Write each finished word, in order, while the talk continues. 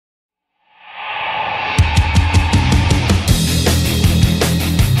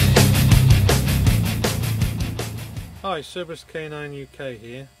Cerberus K9 UK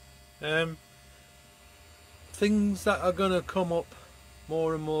here. Things that are going to come up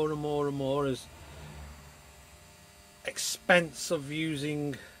more and more and more and more as expense of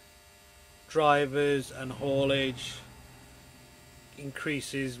using drivers and haulage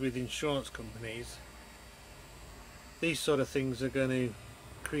increases with insurance companies. These sort of things are going to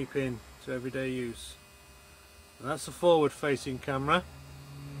creep in to everyday use. And that's a forward facing camera,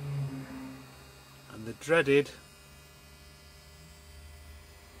 and the dreaded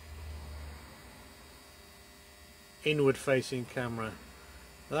inward facing camera.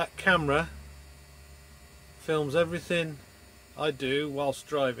 That camera films everything I do whilst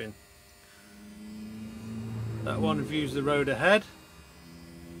driving. That one views the road ahead,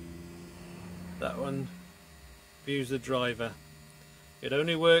 that one views the driver. It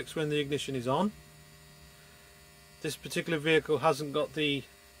only works when the ignition is on. This particular vehicle hasn't got the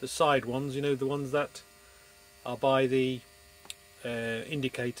side ones, you know, the ones that are by the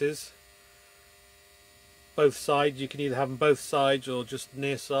indicators. Both sides, you can either have them both sides or just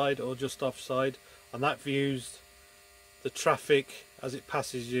near side or just off side, and that views the traffic as it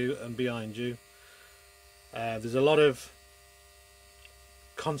passes you and behind you. There's a lot of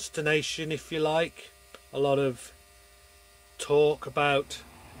consternation, if you like, a lot of talk about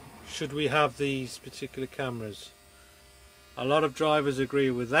should we have these particular cameras. A lot of drivers agree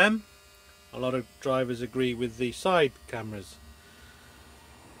with them, a lot of drivers agree with the side cameras,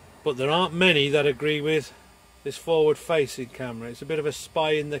 but there aren't many that agree with this forward facing camera. It's a bit of a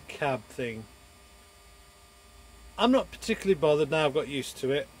spy in the cab thing. I'm not particularly bothered now, I've got used to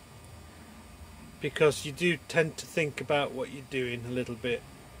it, because you do tend to think about what you're doing a little bit,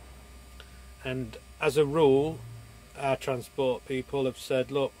 and as a rule our transport people have said,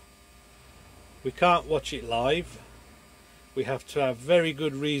 look, we can't watch it live, we have to have very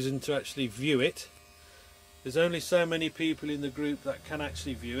good reason to actually view it. There's only so many people in the group that can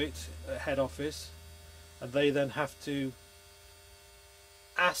actually view it at head office, and they then have to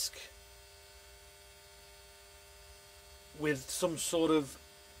ask with some sort of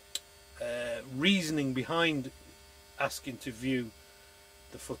reasoning behind asking to view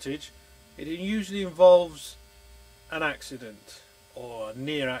the footage. It usually involves an accident or a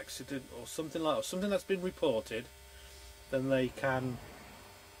near accident or something like that, or something that's been reported. Then they can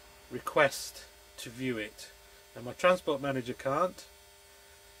request to view it. And my transport manager can't.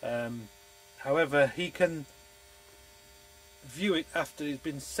 However, he can view it after he's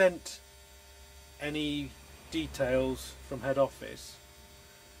been sent any details from head office,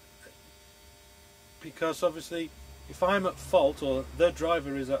 because obviously if I'm at fault or the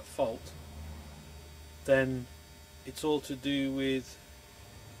driver is at fault, then it's all to do with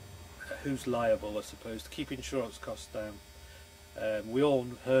who's liable, I suppose, to keep insurance costs down. We all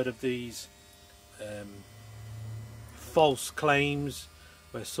heard of these false claims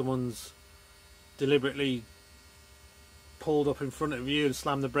where someone's deliberately pulled up in front of you and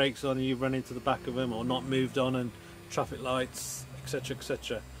slammed the brakes on and you've run into the back of them, or not moved on and traffic lights, etc,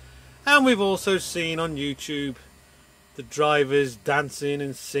 etc. And we've also seen on YouTube the drivers dancing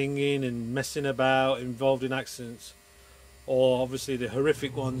and singing and messing about, involved in accidents, or obviously the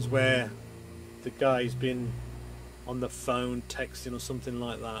horrific ones where the guy's been on the phone texting or something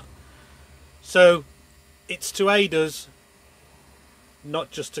like that. So it's to aid us,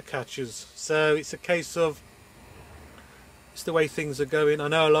 not just to catch us. So it's a case of, it's the way things are going. I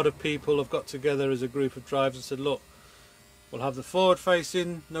know a lot of people have got together as a group of drivers and said, look, we'll have the forward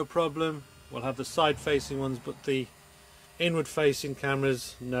facing, no problem, we'll have the side facing ones, but the inward facing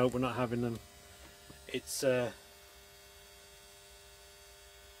cameras, no, we're not having them. It's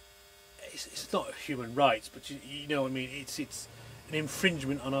not human rights, but you know what I mean, it's an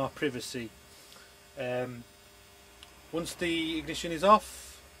infringement on our privacy. Once the ignition is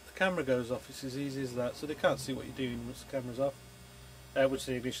off, the camera goes off. It's as easy as that. So they can't see what you're doing once the camera's off. Once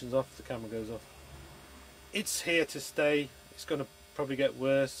the ignition's off, the camera goes off. It's here to stay. It's going to probably get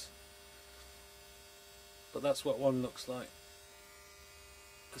worse, but that's what one looks like.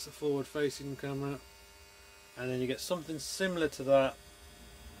 That's a forward facing camera, and then you get something similar to that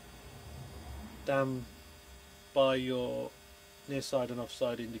down by your near side and off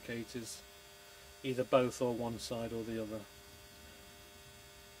side indicators, either both or one side or the other.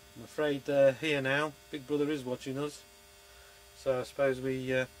 I'm afraid here now, Big Brother is watching us, so I suppose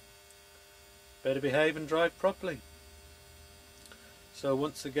we better behave and drive properly. So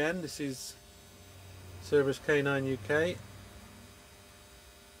once again, this is Cerberus K9 UK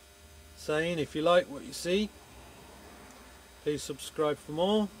saying, if you like what you see, please subscribe for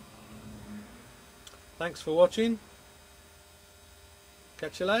more. Thanks for watching.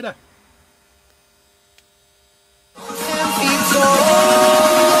 Catch you later.